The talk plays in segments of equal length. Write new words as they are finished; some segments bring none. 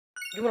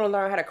You want to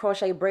learn how to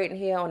crochet braiding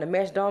here on the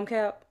mesh dome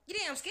cap? You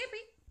damn Skippy.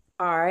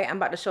 Alright, I'm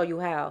about to show you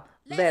how.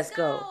 Let's Let's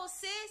go. go,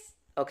 sis.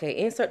 Okay,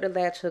 insert the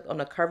latch hook on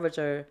the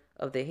curvature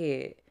of the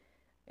head.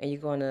 And you're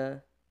going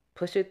to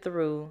push it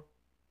through.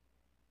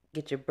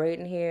 Get your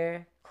braiding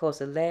here. Close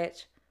the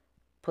latch.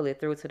 Pull it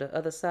through to the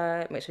other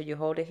side. Make sure you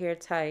hold it here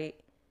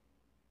tight.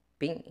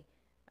 Bing.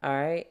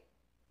 Alright.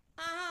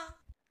 Uh-huh.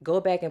 Go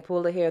back and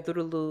pull the hair through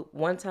the loop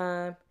one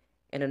time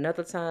and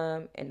another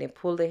time. And then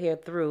pull the hair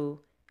through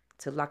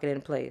to lock it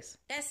in place.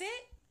 That's it?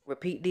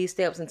 Repeat these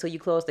steps until you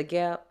close the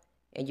gap.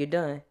 And you're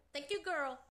done. Thank you, girl.